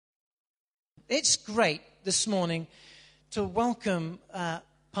It's great this morning to welcome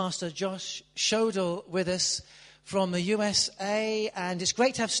Pastor Josh Shodell with us from the USA, and it's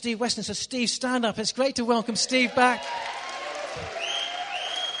great to have Steve Weston. So Steve, stand up. It's great to welcome Steve back.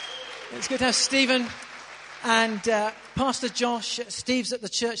 It's good to have Stephen and Pastor Josh. Steve's at the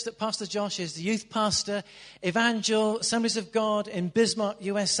church that Pastor Josh is the youth pastor, Evangel Assemblies of God in Bismarck,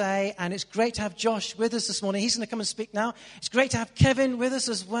 USA. And it's great to have Josh with us this morning. He's going to come and speak now. It's great to have Kevin with us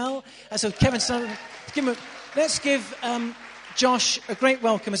as well. So Kevin, let's give Josh a great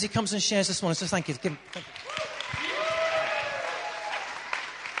welcome as he comes and shares this morning. So thank you. Thank you.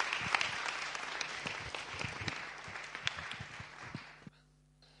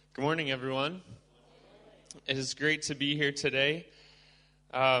 Good morning, everyone. It is great to be here today.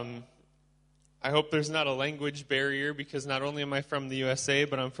 I hope there's not a language barrier, because not only am I from the USA,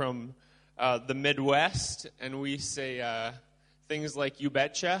 but I'm from the Midwest, and we say things like "you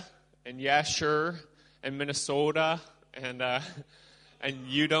betcha" and "yeah, sure" and Minnesota and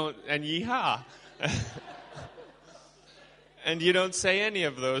you don't, and "yeehaw." And you don't say any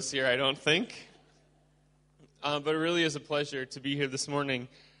of those here, I don't think. But it really is a pleasure to be here this morning.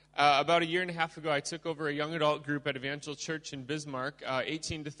 About a year and a half ago, I took over a young adult group at Evangel Church in Bismarck,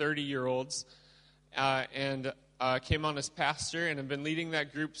 18 to 30-year-olds, and came on as pastor, and have been leading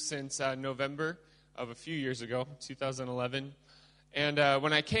that group since November of a few years ago, 2011. And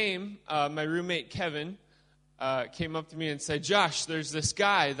when I came, my roommate Kevin came up to me and said, "Josh, there's this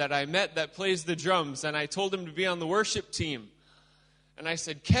guy that I met that plays the drums, and I told him to be on the worship team." And I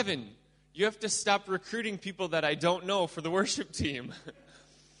said, "Kevin, you have to stop recruiting people that I don't know for the worship team."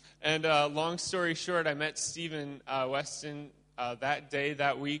 And long story short, I met Stephen Weston that day,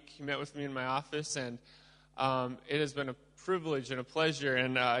 that week. He met with me in my office, and it has been a privilege and a pleasure.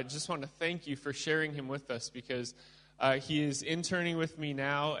 And I just want to thank you for sharing him with us, because he is interning with me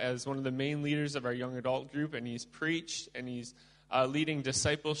now as one of the main leaders of our young adult group, and he's preached, and he's leading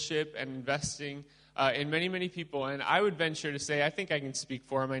discipleship and investing in many, many people. And I would venture to say, I think I can speak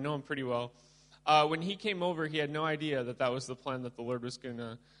for him. I know him pretty well. When he came over, he had no idea that that was the plan that the Lord was going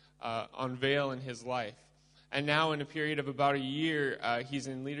to unveil in his life. And now in a period of about a year, he's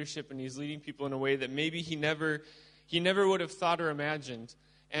in leadership, and he's leading people in a way that maybe he never would have thought or imagined.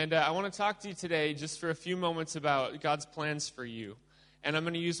 And I want to talk to you today just for a few moments about God's plans for you. And I'm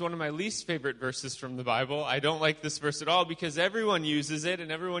going to use one of my least favorite verses from the Bible. I don't like this verse at all, because everyone uses it,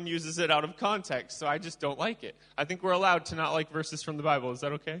 and everyone uses it out of context, so I just don't like it. I think we're allowed to not like verses from the Bible. Is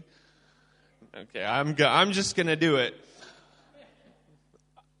that okay? Okay, I'm just going to do it.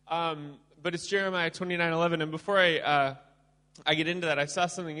 But it's Jeremiah 29:11, and before I get into that, I saw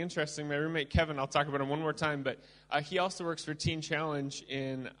something interesting. My roommate Kevin, I'll talk about him one more time, but he also works for Teen Challenge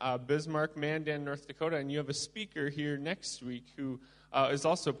in Bismarck, Mandan, North Dakota, and you have a speaker here next week who is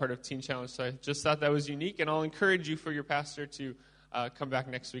also part of Teen Challenge, so I just thought that was unique, and I'll encourage you for your pastor to come back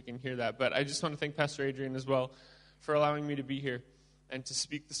next week and hear that. But I just want to thank Pastor Adrian as well for allowing me to be here and to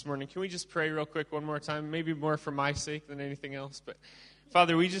speak this morning. Can we just pray real quick one more time, maybe more for my sake than anything else, but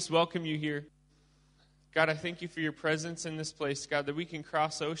Father, we just welcome you here. God, I thank you for your presence in this place, God, that we can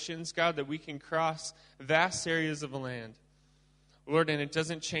cross oceans, God, that we can cross vast areas of the land. Lord, and it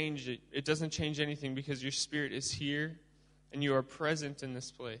doesn't change it. It doesn't change anything, because your Spirit is here and you are present in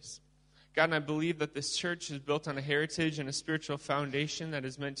this place. God, and I believe that this church is built on a heritage and a spiritual foundation that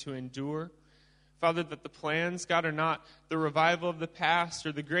is meant to endure. Father, that the plans, God, are not the revival of the past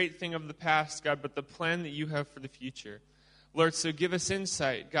or the great thing of the past, God, but the plan that you have for the future. Lord, so give us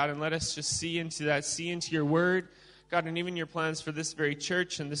insight, God, and let us just see into that, see into your word, God, and even your plans for this very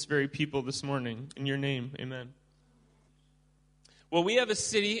church and this very people this morning. In your name, amen. Well, we have a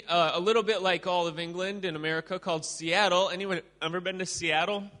city a little bit like all of England in America called Seattle. Anyone ever been to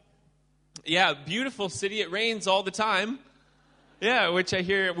Seattle? Yeah, beautiful city. It rains all the time. Yeah, which I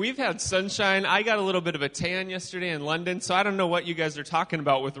hear, we've had sunshine. I got a little bit of a tan yesterday in London, so I don't know what you guys are talking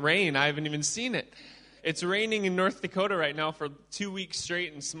about with rain. I haven't even seen it. It's raining in North Dakota right now for 2 weeks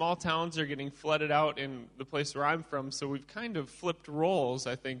straight, and small towns are getting flooded out in the place where I'm from. So we've kind of flipped roles,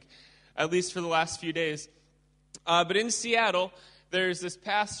 I think, at least for the last few days. But in Seattle, there's this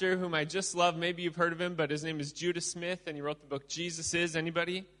pastor whom I just love. Maybe you've heard of him, but his name is Judah Smith, and he wrote the book Jesus Is.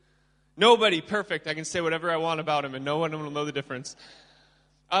 Anybody? Nobody. Perfect. I can say whatever I want about him, and no one will know the difference.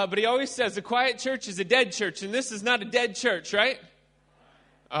 But he always says, a quiet church is a dead church, and this is not a dead church, right?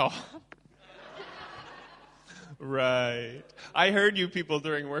 Oh. Right. I heard you people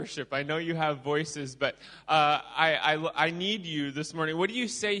during worship. I know you have voices, but I need you this morning. What do you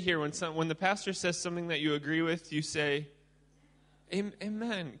say here when the pastor says something that you agree with? You say,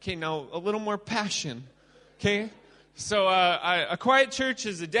 Amen. Okay, now a little more passion. Okay? So a quiet church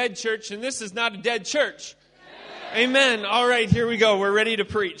is a dead church, and this is not a dead church. Amen. All right, here we go. We're ready to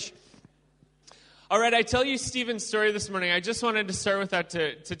preach. All right, I tell you Stephen's story this morning. I just wanted to start with that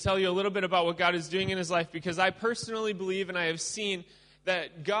to tell you a little bit about what God is doing in his life, because I personally believe and I have seen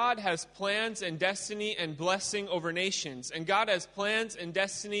that God has plans and destiny and blessing over nations. And God has plans and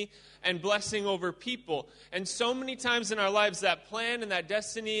destiny and blessing over people. And so many times in our lives, that plan and that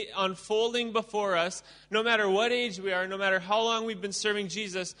destiny unfolding before us, no matter what age we are, no matter how long we've been serving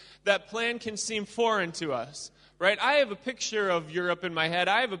Jesus, that plan can seem foreign to us. Right? I have a picture of Europe in my head.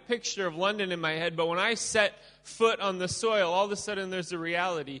 I have a picture of London in my head. But when I set foot on the soil, all of a sudden there's a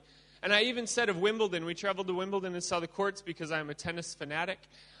reality. And I even said of Wimbledon, we traveled to Wimbledon and saw the courts because I'm a tennis fanatic.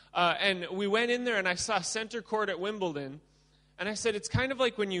 And we went in there and I saw center court at Wimbledon. And I said, it's kind of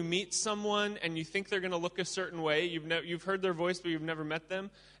like when you meet someone and you think they're going to look a certain way. You've heard their voice, but you've never met them.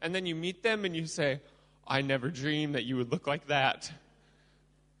 And then you meet them and you say, I never dreamed that you would look like that.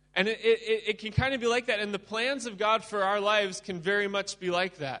 And it can kind of be like that. And the plans of God for our lives can very much be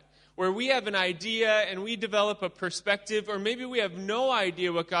like that, where we have an idea and we develop a perspective, or maybe we have no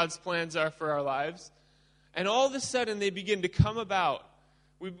idea what God's plans are for our lives, and all of a sudden they begin to come about.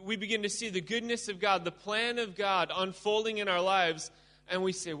 We begin to see the goodness of God, the plan of God unfolding in our lives, and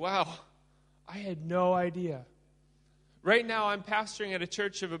we say, wow, I had no idea. Right now I'm pastoring at a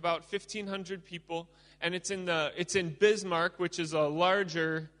church of about 1,500 people, and it's in Bismarck, which is a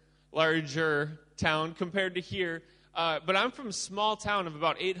larger town compared to here. But I'm from a small town of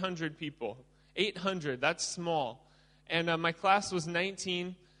about 800 people. 800, that's small. And my class was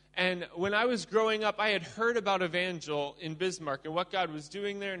 19. And when I was growing up, I had heard about Evangel in Bismarck and what God was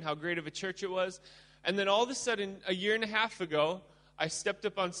doing there and how great of a church it was. And then all of a sudden, a year and a half ago, I stepped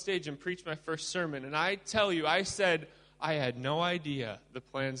up on stage and preached my first sermon. And I tell you, I said, I had no idea the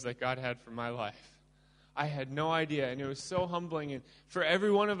plans that God had for my life. I had no idea, and it was so humbling. And for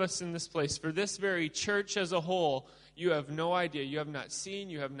every one of us in this place, for this very church as a whole, you have no idea. You have not seen,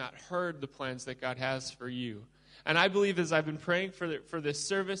 you have not heard the plans that God has for you. And I believe as I've been praying for this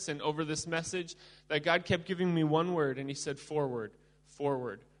service and over this message, that God kept giving me one word, and he said, forward,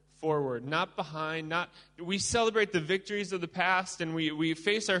 forward, forward, not behind. We celebrate the victories of the past, and we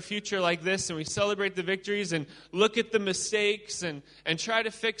face our future like this, and we celebrate the victories and look at the mistakes and try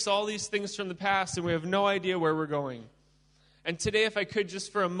to fix all these things from the past, and we have no idea where we're going. And today, if I could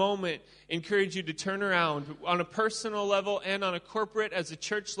just for a moment encourage you to turn around on a personal level and on a corporate as a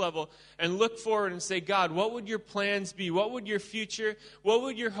church level and look forward and say, God, what would your plans be? What would your future, what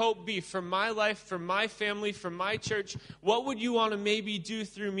would your hope be for my life, for my family, for my church? What would you want to maybe do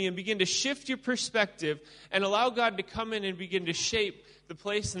through me? And begin to shift your perspective and allow God to come in and begin to shape the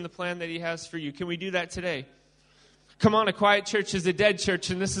place and the plan that he has for you. Can we do that today? Come on, a quiet church is a dead church,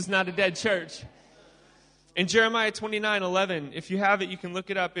 and this is not a dead church. In Jeremiah 29:11, if you have it, you can look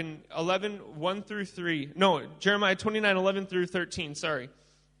it up in 11:1 through 3. No, Jeremiah 29:11 through 13, sorry.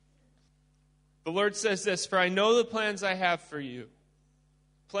 The Lord says this, for I know the plans I have for you,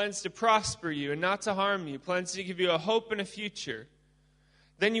 plans to prosper you and not to harm you, plans to give you a hope and a future.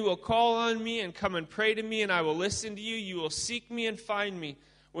 Then you will call on me and come and pray to me, and I will listen to you. You will seek me and find me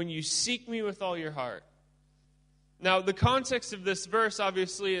when you seek me with all your heart. Now, the context of this verse,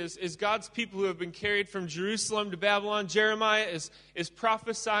 obviously, is God's people who have been carried from Jerusalem to Babylon. Jeremiah is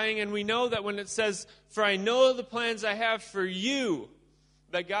prophesying, and we know that when it says, for I know the plans I have for you,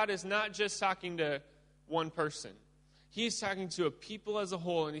 that God is not just talking to one person. He's talking to a people as a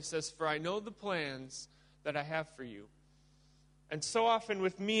whole, and he says, for I know the plans that I have for you. And so often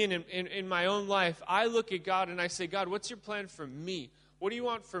with me and in my own life, I look at God and I say, God, what's your plan for me? What do you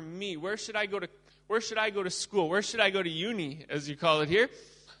want from me? Where should I go to school? Where should I go to uni, as you call it here?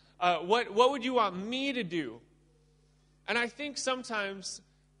 What would you want me to do? And I think sometimes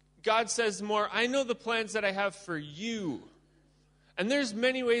God says more, I know the plans that I have for you. And there's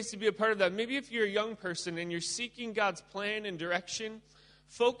many ways to be a part of that. Maybe if you're a young person and you're seeking God's plan and direction,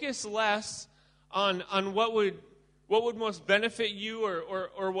 focus less on what would most benefit you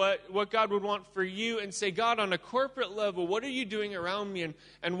or what God would want for you, and say, God, on a corporate level, what are you doing around me,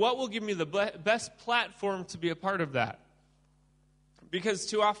 and what will give me the best platform to be a part of that? Because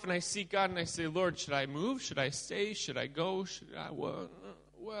too often I seek God and I say, Lord, should I move? Should I stay? Should I go? Should I what?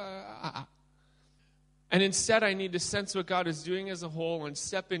 And instead I need to sense what God is doing as a whole and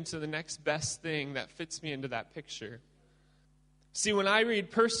step into the next best thing that fits me into that picture. See, when I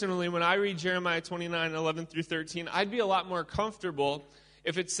read Jeremiah 29:11 through 13, I'd be a lot more comfortable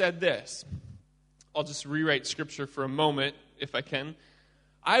if it said this. I'll just rewrite Scripture for a moment, if I can.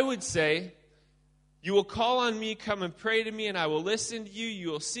 I would say, you will call on me, come and pray to me, and I will listen to you.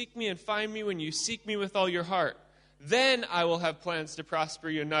 You will seek me and find me when you seek me with all your heart. Then I will have plans to prosper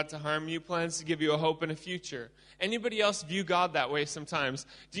you and not to harm you, plans to give you a hope and a future. Anybody else view God that way sometimes?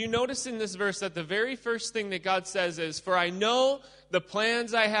 Do you notice in this verse that the very first thing that God says is, for I know the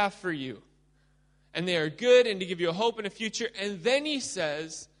plans I have for you, and they are good and to give you a hope and a future. And then he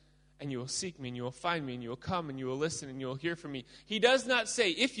says, and you will seek me and you will find me and you will come and you will listen and you will hear from me. He does not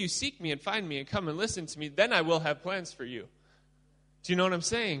say, if you seek me and find me and come and listen to me, then I will have plans for you. Do you know what I'm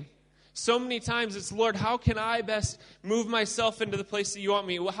saying? So many times it's, Lord, how can I best move myself into the place that you want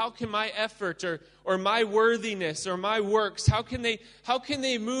me? Well, how can my effort or my worthiness or my works, how can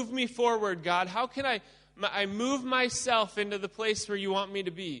they move me forward, God? How can I move myself into the place where you want me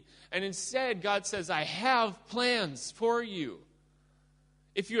to be? And instead, God says, I have plans for you.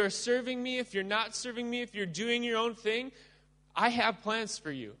 If you are serving me, if you're not serving me, if you're doing your own thing, I have plans for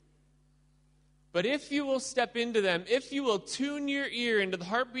you. But if you will step into them, if you will tune your ear into the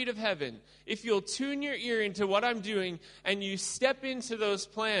heartbeat of heaven, if you'll tune your ear into what I'm doing, and you step into those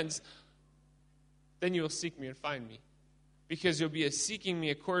plans, then you will seek me and find me. Because you'll be seeking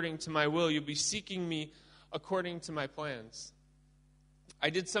me according to my will. You'll be seeking me according to my plans. I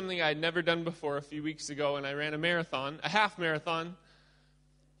did something I had never done before a few weeks ago, and I ran a half marathon.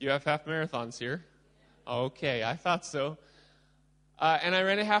 You have half marathons here? Okay, I thought so. And I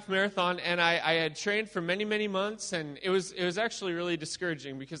ran a half marathon, and I had trained for many, many months, and it was actually really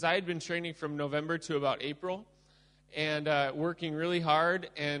discouraging because I had been training from November to about April and working really hard.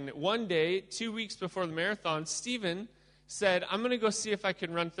 And one day, 2 weeks before the marathon, Stephen said, I'm going to go see if I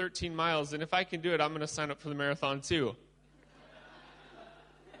can run 13 miles, and if I can do it, I'm going to sign up for the marathon too.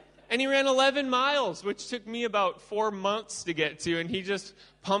 And he ran 11 miles, which took me about 4 months to get to, and he just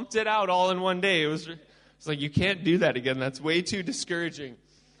pumped it out all in one day. It's like, you can't do that again. That's way too discouraging.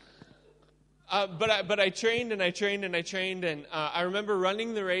 But I trained and I trained and I trained, and I remember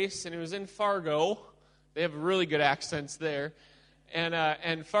running the race, and it was in Fargo. They have really good accents there.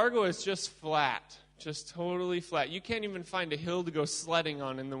 And Fargo is just flat, just totally flat. You can't even find a hill to go sledding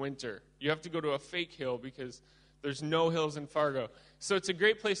on in the winter. You have to go to a fake hill because there's no hills in Fargo. So it's a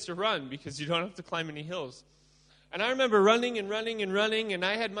great place to run because you don't have to climb any hills. And I remember running and running and running, and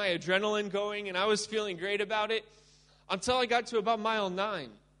I had my adrenaline going, and I was feeling great about it until I got to about mile 9.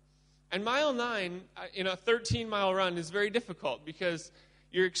 And mile 9 in a 13-mile run is very difficult because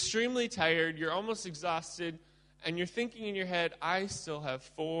you're extremely tired, you're almost exhausted, and you're thinking in your head, I still have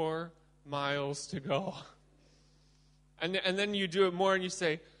 4 miles to go. And then you do it more, and you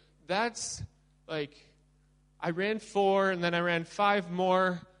say, that's like, I ran 4, and then I ran 5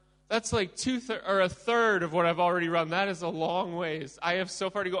 more. That's like a third of what I've already run. That is a long ways. I have so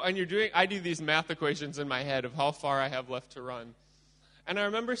far to go. And I do these math equations in my head of how far I have left to run. And I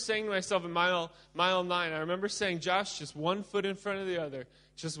remember saying to myself in mile 9, I remember saying, Josh, just 1 foot in front of the other.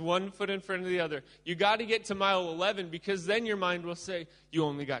 Just 1 foot in front of the other. You got to get to mile 11 because then your mind will say, you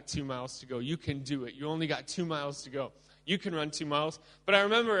only got 2 miles to go. You can do it. You only got 2 miles to go. You can run 2 miles. But I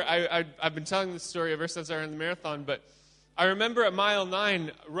remember, I've been telling this story ever since I ran the marathon, but I remember at mile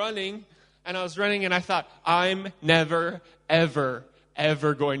 9 running, and I was running, and I thought, I'm never, ever,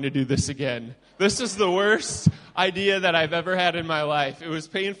 ever going to do this again. This is the worst idea that I've ever had in my life. It was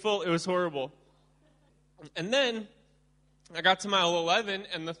painful. It was horrible. And then I got to mile 11,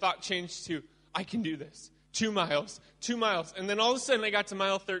 and the thought changed to, I can do this. 2 miles, 2 miles. And then all of a sudden I got to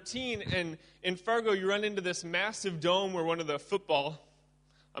mile 13, and in Fargo you run into this massive dome where one of the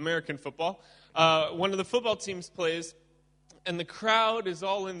American football, one of the football teams plays, and the crowd is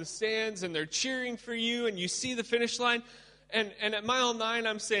all in the stands, and they're cheering for you, and you see the finish line. And at mile 9,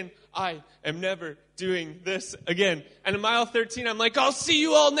 I'm saying, I am never doing this again. And at mile 13, I'm like, I'll see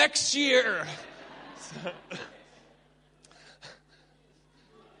you all next year.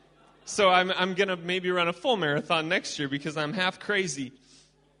 So I'm going to maybe run a full marathon next year because I'm half crazy.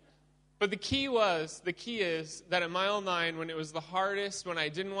 But the key is that at mile 9, when it was the hardest, when I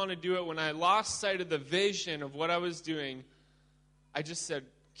didn't want to do it, when I lost sight of the vision of what I was doing, I just said,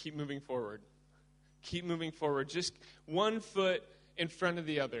 keep moving forward. Keep moving forward. Just 1 foot in front of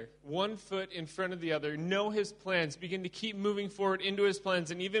the other. 1 foot in front of the other. Know his plans. Begin to keep moving forward into his plans.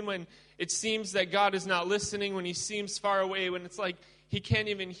 And even when it seems that God is not listening, when he seems far away, when it's like he can't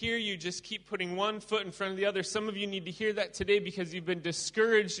even hear you, just keep putting 1 foot in front of the other. Some of you need to hear that today because you've been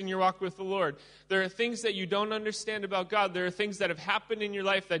discouraged in your walk with the Lord. There are things that you don't understand about God. There are things that have happened in your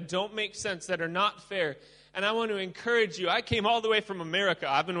life that don't make sense, that are not fair. And I want to encourage you. I came all the way from America.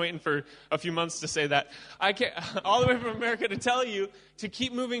 I've been waiting for a few months to say that. I came all the way from America to tell you to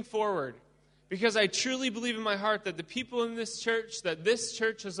keep moving forward. Because I truly believe in my heart that the people in this church, that this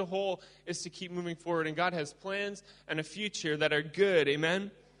church as a whole, is to keep moving forward. And God has plans and a future that are good.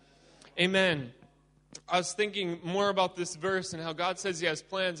 Amen? Amen. I was thinking more about this verse and how God says he has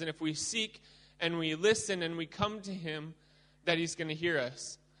plans, and if we seek and we listen and we come to him, that he's going to hear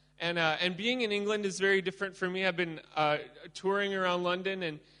us. And being in England is very different for me. I've been touring around London,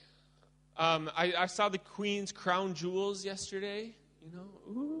 and I saw the Queen's crown jewels yesterday. You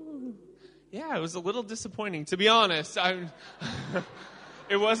know, ooh. Yeah, it was a little disappointing, to be honest.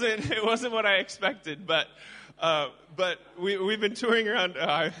 It wasn't what I expected, but we've been touring around.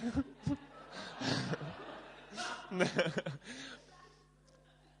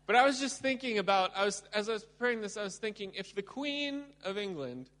 But I was just thinking about, as I was preparing this, I was thinking, if the Queen of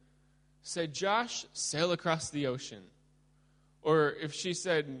England said, Josh, sail across the ocean, or if she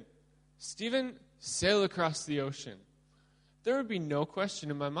said, Stephen, sail across the ocean, there would be no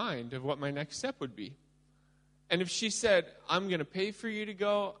question in my mind of what my next step would be. And if she said, I'm going to pay for you to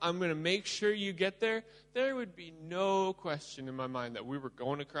go, I'm going to make sure you get there, there would be no question in my mind that we were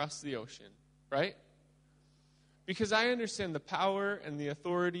going across the ocean, right? Because I understand the power and the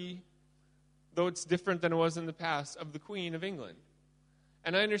authority, though it's different than it was in the past, of the Queen of England.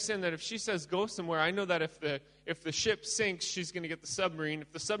 And I understand that if she says go somewhere, I know that if the ship sinks, she's going to get the submarine.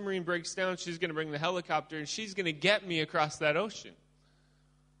 If the submarine breaks down, she's going to bring the helicopter, and she's going to get me across that ocean.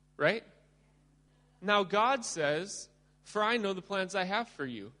 Right? Now God says, for I know the plans I have for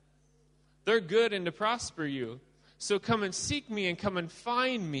you. They're good and to prosper you. So come and seek me and come and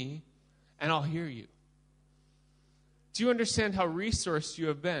find me, and I'll hear you. Do you understand how resourced you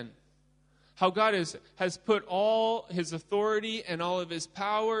have been? How God has put all his authority and all of his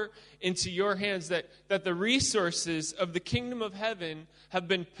power into your hands, that the resources of the kingdom of heaven have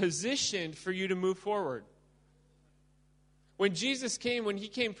been positioned for you to move forward. When Jesus came, when he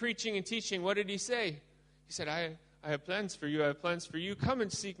came preaching and teaching, what did he say? He said, I have plans for you, I have plans for you. Come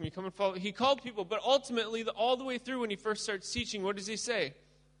and seek me, come and follow. He called people, but ultimately, all the way through when he first starts teaching, what does he say?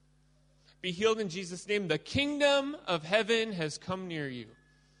 Be healed in Jesus' name. The kingdom of heaven has come near you.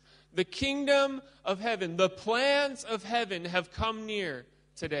 The kingdom of heaven, the plans of heaven have come near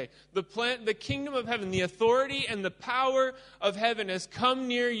today. The kingdom of heaven, the authority and the power of heaven has come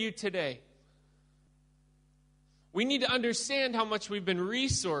near you today. We need to understand how much we've been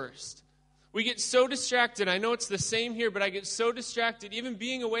resourced. We get so distracted. I know it's the same here, but I get so distracted, even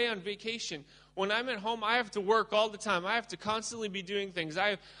being away on vacation. When I'm at home, I have to work all the time. I have to constantly be doing things.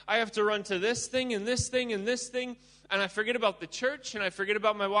 I have to run to this thing and this thing and this thing. And I forget about the church, and I forget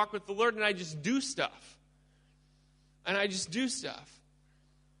about my walk with the Lord, and I just do stuff. And I just do stuff.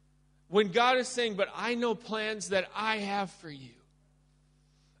 When God is saying, but I know plans that I have for you.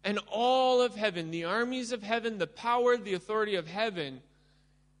 And all of heaven, the armies of heaven, the power, the authority of heaven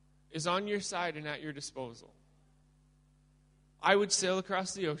is on your side and at your disposal. I would sail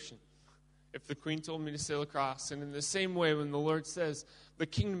across the ocean if the Queen told me to sail across. And in the same way, when the Lord says, the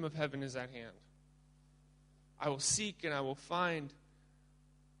kingdom of heaven is at hand, I will seek and I will find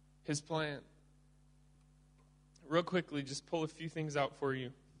his plan. Real quickly, just pull a few things out for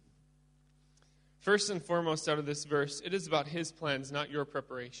you. First and foremost, out of this verse, it is about his plans, not your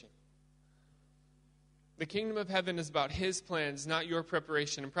preparation. The kingdom of heaven is about his plans, not your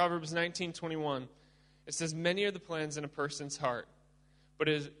preparation. In Proverbs 19:21, it says, many are the plans in a person's heart, but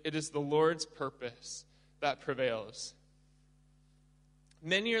it is the Lord's purpose that prevails.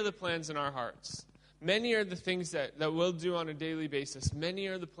 Many are the plans in our hearts. Many are the things that we'll do on a daily basis. Many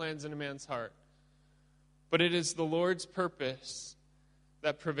are the plans in a man's heart. But it is the Lord's purpose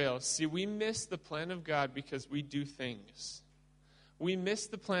that prevails. See, we miss the plan of God because we do things. We miss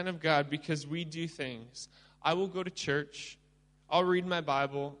the plan of God because we do things. I will go to church. I'll read my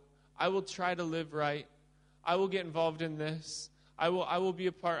Bible. I will try to live right. I will get involved in this. I will be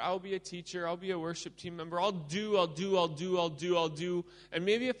a part. I'll be a teacher. I'll be a worship team member. I'll do. And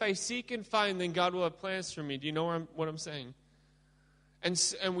maybe if I seek and find, then God will have plans for me. Do you know what I'm saying?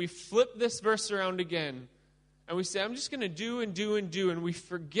 And we flip this verse around again. And we say, I'm just going to do. And we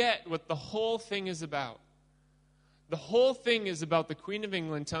forget what the whole thing is about. The whole thing is about the Queen of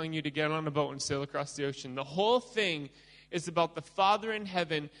England telling you to get on a boat and sail across the ocean. The whole thing is about the Father in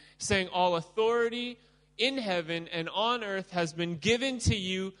heaven saying, all authority in heaven and on earth has been given to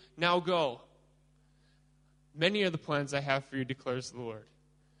you, now go. Many are the plans I have for you, declares the Lord.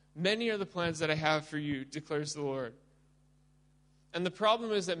 Many are the plans that I have for you, declares the Lord. And the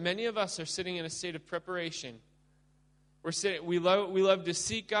problem is that many of us are sitting in a state of preparation. We love to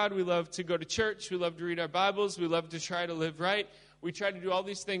seek God, we love to go to church, we love to read our Bibles, we love to try to live right. We try to do all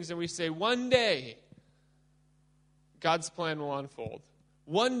these things, and we say, one day, God's plan will unfold.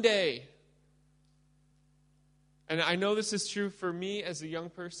 One day. And I know this is true for me as a young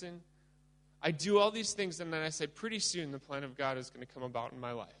person. I do all these things, and then I say, pretty soon the plan of God is going to come about in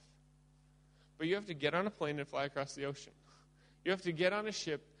my life. But you have to get on a plane and fly across the ocean. You have to get on a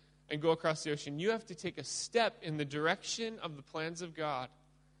ship and go across the ocean. You have to take a step in the direction of the plans of God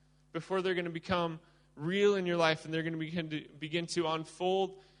before they're going to become real in your life and they're going to begin to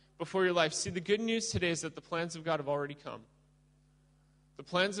unfold before your life. See, the good news today is that the plans of God have already come. The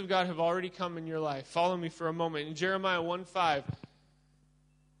plans of God have already come in your life. Follow me for a moment. In Jeremiah 1:5,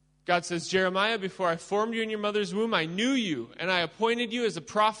 God says, Jeremiah, before I formed you in your mother's womb, I knew you, and I appointed you as a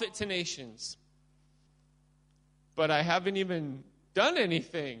prophet to nations. But I haven't even done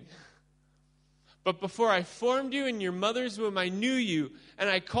anything. But before I formed you in your mother's womb, I knew you, and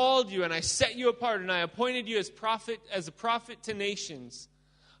I called you, and I set you apart, and I appointed you as a prophet to nations.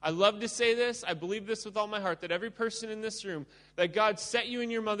 I love to say this. I believe this with all my heart, that every person in this room, that God set you in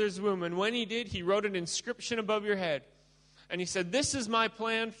your mother's womb, and when he did, he wrote an inscription above your head. And he said, this is my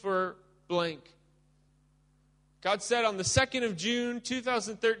plan for blank. God said on the 2nd of June,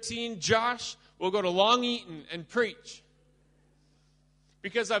 2013, Josh will go to Long Eaton and preach.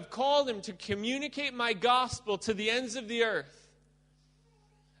 Because I've called him to communicate my gospel to the ends of the earth.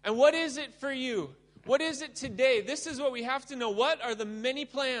 And what is it for you? What is it today? This is what we have to know. What are the many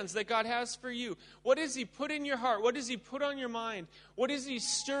plans that God has for you? What does he put in your heart? What does he put on your mind? What is he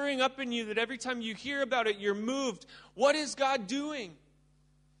stirring up in you that every time you hear about it, you're moved? What is God doing?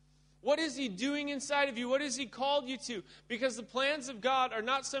 What is he doing inside of you? What has he called you to? Because the plans of God are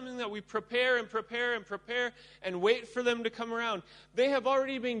not something that we prepare and wait for them to come around. They have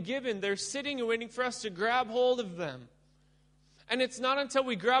already been given. They're sitting and waiting for us to grab hold of them. And it's not until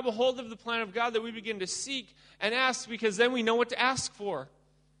we grab a hold of the plan of God that we begin to seek and ask, because then we know what to ask for.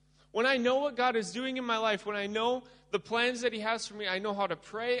 When I know what God is doing in my life, when I know the plans that he has for me, I know how to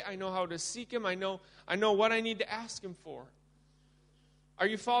pray, I know how to seek him, I know what I need to ask him for. Are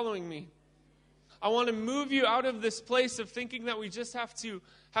you following me? I want to move you out of this place of thinking that we just have to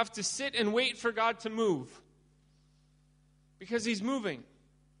sit and wait for God to move. Because he's moving.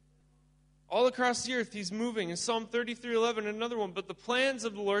 All across the earth, he's moving. In Psalm 33:11, another one, but the plans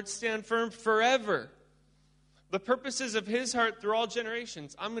of the Lord stand firm forever. The purposes of his heart through all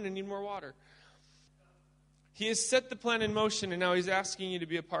generations. I'm going to need more water. He has set the plan in motion, and now he's asking you to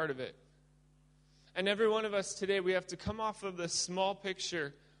be a part of it. And every one of us today, we have to come off of the small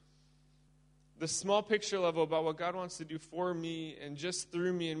picture level about what God wants to do for me and just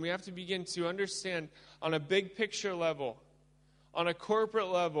through me. And we have to begin to understand on a big picture level, on a corporate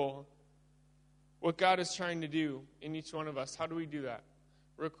level, what God is trying to do in each one of us. How do we do that?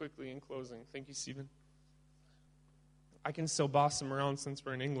 Real quickly in closing. Thank you, Stephen. I can still boss him around since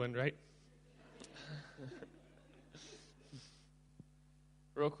we're in England, right?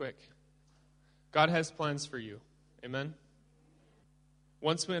 Real quick. God has plans for you. Amen?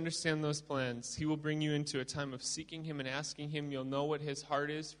 Once we understand those plans, he will bring you into a time of seeking him and asking him. You'll know what his heart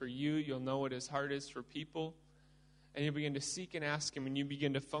is for you. You'll know what his heart is for people. And you'll begin to seek and ask him, and you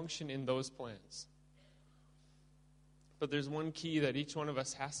begin to function in those plans. But there's one key that each one of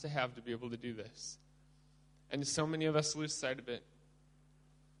us has to have to be able to do this. And so many of us lose sight of it.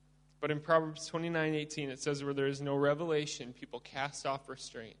 But in Proverbs 29:18, it says, where there is no revelation, people cast off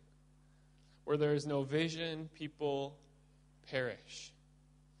restraint. Where there is no vision, people perish.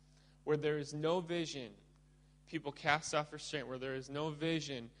 Where there is no vision, people cast off restraint. Where there is no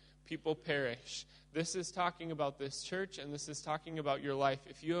vision, people perish. This is talking about this church, and this is talking about your life.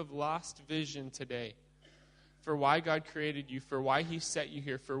 If you have lost vision today for why God created you, for why he set you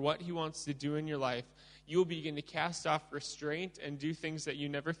here, for what he wants to do in your life, you'll begin to cast off restraint and do things that you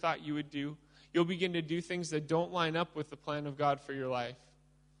never thought you would do. You'll begin to do things that don't line up with the plan of God for your life.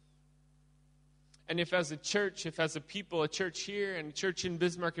 And if as a church, if as a people, a church here and a church in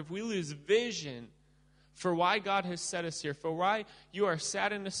Bismarck, if we lose vision for why God has set us here, for why you are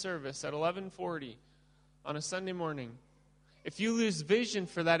sat in a service at 11:40 on a Sunday morning, if you lose vision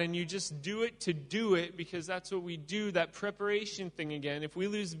for that and you just do it to do it, because that's what we do, that preparation thing again, if we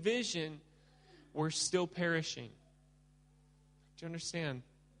lose vision, we're still perishing. Do you understand?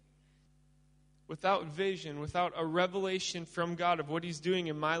 Without vision, without a revelation from God of what he's doing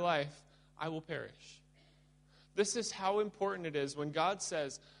in my life, I will perish. This is how important it is when God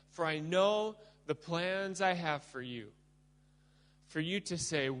says, for I know the plans I have for you. For you to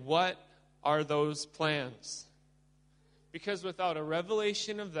say, what are those plans? Because without a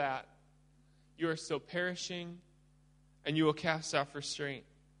revelation of that, you are still perishing and you will cast off restraint.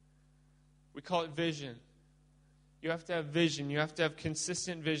 We call it vision. You have to have vision. You have to have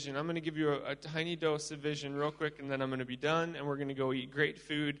consistent vision. I'm going to give you a tiny dose of vision real quick, and then I'm going to be done, and we're going to go eat great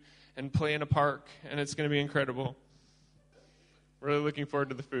food and play in a park, and it's going to be incredible. Really looking forward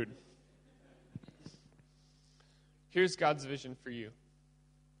to the food. Here's God's vision for you.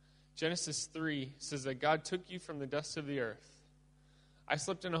 Genesis 3 says that God took you from the dust of the earth. I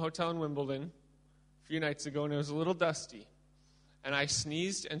slept in a hotel in Wimbledon a few nights ago, and it was a little dusty. And I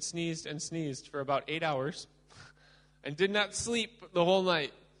sneezed and sneezed and sneezed for about 8 hours and did not sleep the whole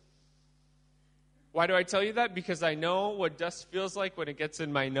night. Why do I tell you that? Because I know what dust feels like when it gets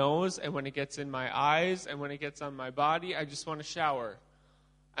in my nose and when it gets in my eyes and when it gets on my body. I just want to shower.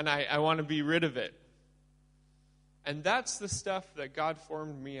 And I want to be rid of it. And that's the stuff that God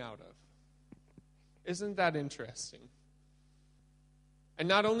formed me out of. Isn't that interesting? And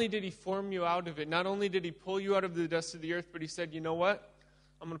not only did he form you out of it, not only did he pull you out of the dust of the earth, but he said, you know what?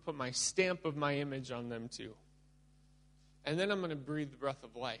 I'm going to put my stamp of my image on them too. And then I'm going to breathe the breath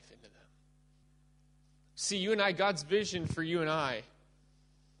of life into them. See, you and I, God's vision for you and I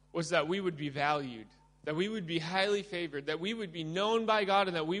was that we would be valued, that we would be highly favored, that we would be known by God,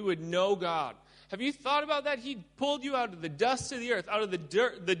 and that we would know God. Have you thought about that? He pulled you out of the dust of the earth, out of the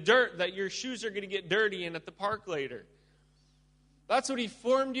dirt that your shoes are going to get dirty in at the park later. That's what he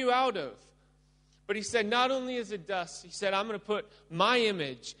formed you out of. But he said, not only is it dust, he said, I'm going to put my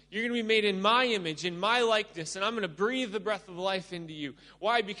image. You're going to be made in my image, in my likeness, and I'm going to breathe the breath of life into you.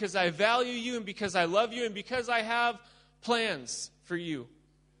 Why? Because I value you, and because I love you, and because I have plans for you.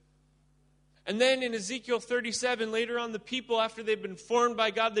 And then in Ezekiel 37, later on, the people, after they've been formed by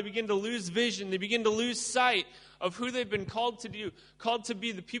God, they begin to lose vision. They begin to lose sight of who they've been called to do, called to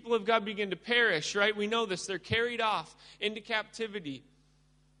be. The people of God begin to perish, right? We know this. They're carried off into captivity.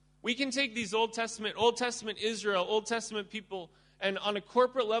 We can take these Old Testament Israel, Old Testament people, and on a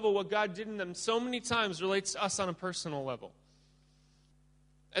corporate level, what God did in them so many times relates to us on a personal level.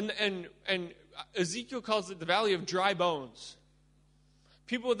 And Ezekiel calls it the valley of dry bones.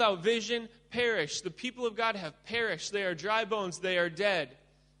 People without vision perish. The people of God have perished. They are dry bones. They are dead.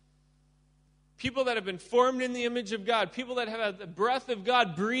 People that have been formed in the image of God, people that have had the breath of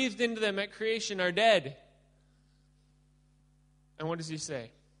God breathed into them at creation are dead. And what does he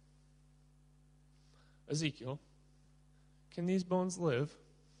say? Ezekiel, can these bones live?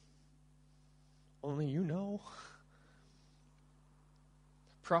 Only you know.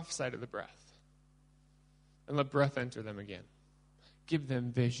 Prophesy to the breath. And let breath enter them again. Give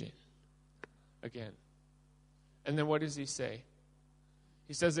them vision again. And then what does he say?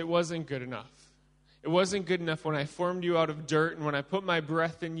 He says it wasn't good enough. It wasn't good enough when I formed you out of dirt and when I put my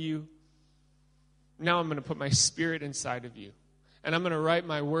breath in you. Now I'm going to put my spirit inside of you. And I'm going to write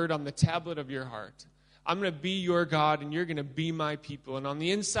my word on the tablet of your heart. I'm going to be your God, and you're going to be my people. And on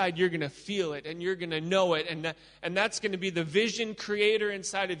the inside, you're going to feel it, and you're going to know it. And that's going to be the vision creator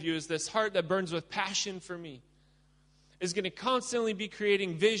inside of you, is this heart that burns with passion for me. Is going to constantly be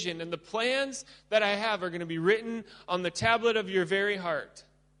creating vision. And the plans that I have are going to be written on the tablet of your very heart.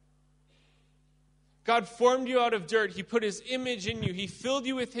 God formed you out of dirt. He put his image in you. He filled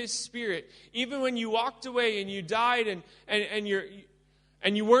you with his spirit. Even when you walked away and you died and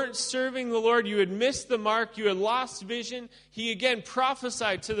you weren't serving the Lord, you had missed the mark, you had lost vision, he again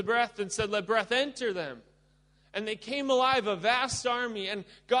prophesied to the breath and said, let breath enter them. And they came alive, a vast army. And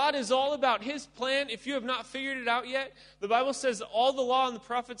God is all about his plan. If you have not figured it out yet, the Bible says all the law and the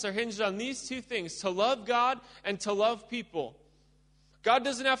prophets are hinged on these two things, to love God and to love people. God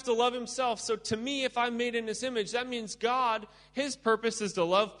doesn't have to love himself. So to me, if I'm made in his image, that means God, his purpose is to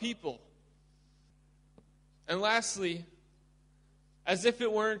love people. And lastly, as if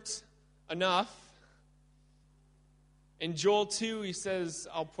it weren't enough, in Joel 2, he says,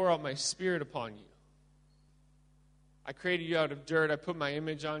 I'll pour out my spirit upon you. I created you out of dirt. I put my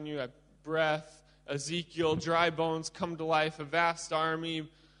image on you. I breath, Ezekiel, dry bones come to life, a vast army.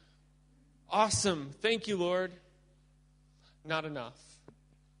 Awesome. Thank you, Lord. Not enough.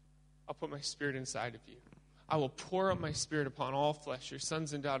 I'll put my spirit inside of you. I will pour out my spirit upon all flesh. Your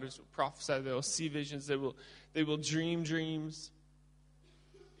sons and daughters will prophesy. They will see visions. They will dream dreams.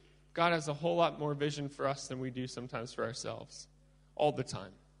 God has a whole lot more vision for us than we do sometimes for ourselves. All the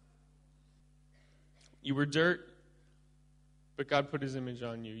time. You were dirt, but God put his image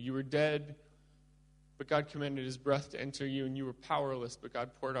on you. You were dead, but God commanded his breath to enter you. And you were powerless, but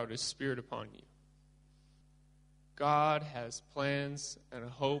God poured out his spirit upon you. God has plans and a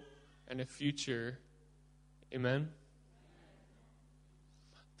hope and a future. Amen?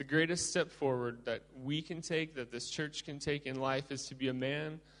 The greatest step forward that we can take, that this church can take in life, is to be a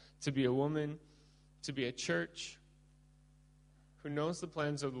man, to be a woman, to be a church who knows the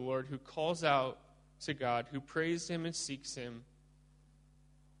plans of the Lord, who calls out to God, who prays him and seeks him.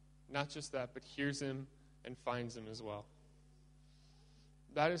 Not just that, but hears him and finds him as well.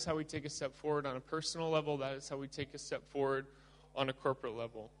 That is how we take a step forward on a personal level. That is how we take a step forward on a corporate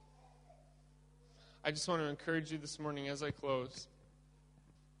level. I just want to encourage you this morning as I close.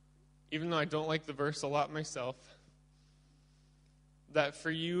 even though I don't like the verse a lot myself, that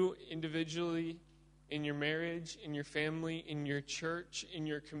for you individually, in your marriage, in your family, in your church, in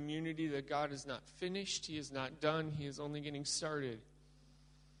your community, that God is not finished, He is not done, He is only getting started.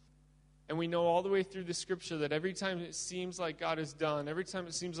 And we know all the way through the scripture that every time it seems like God is done, every time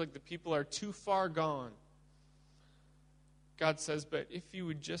it seems like the people are too far gone, God says, but if you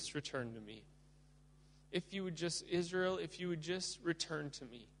would just return to me, if you would just, Israel, if you would just return to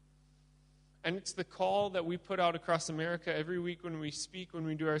me. And it's the call that we put out across America every week when we speak, when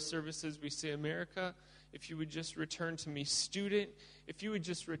we do our services. We say, America, if you would just return to me. Student, if you would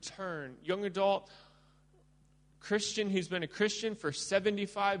just return. Young adult, Christian who's been a Christian for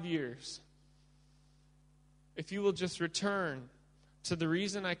 75 years. If you will just return to the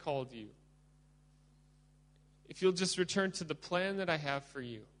reason I called you. If you'll just return to the plan that I have for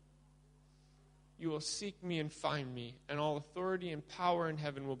you. You will seek me and find me, and all authority and power in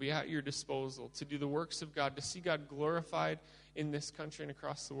heaven will be at your disposal to do the works of God, to see God glorified in this country and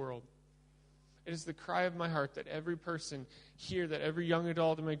across the world. It is the cry of my heart that every person here, that every young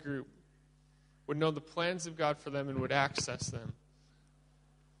adult in my group would know the plans of God for them and would access them.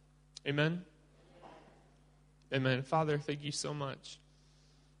 Amen? Amen. Father, thank you so much,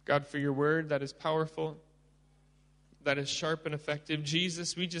 God, for your word that is powerful, that is sharp and effective.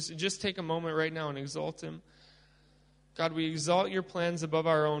 Jesus, we just take a moment right now and exalt him. God, we exalt your plans above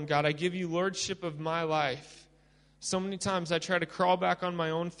our own. God, I give you lordship of my life. So many times I try to crawl back on my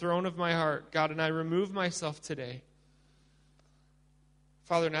own throne of my heart, God, and I remove myself today.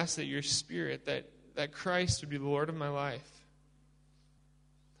 Father, and ask that your Spirit, that Christ would be the Lord of my life.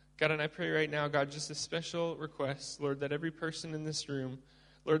 God, and I pray right now, God, just a special request, Lord, that every person in this room,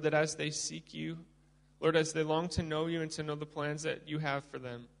 Lord, that as they seek you, Lord, as they long to know you and to know the plans that you have for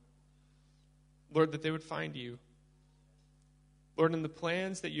them, Lord, that they would find you. Lord, in the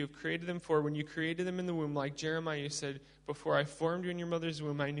plans that you have created them for, when you created them in the womb, like Jeremiah, you said, before I formed you in your mother's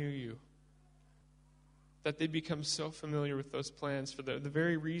womb, I knew you. That they become so familiar with those plans for the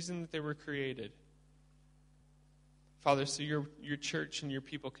very reason that they were created. Father, so your church and your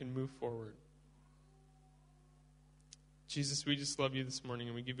people can move forward. Jesus, we just love you this morning,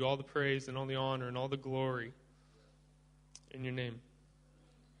 and we give you all the praise and all the honor and all the glory in your name.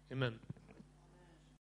 Amen.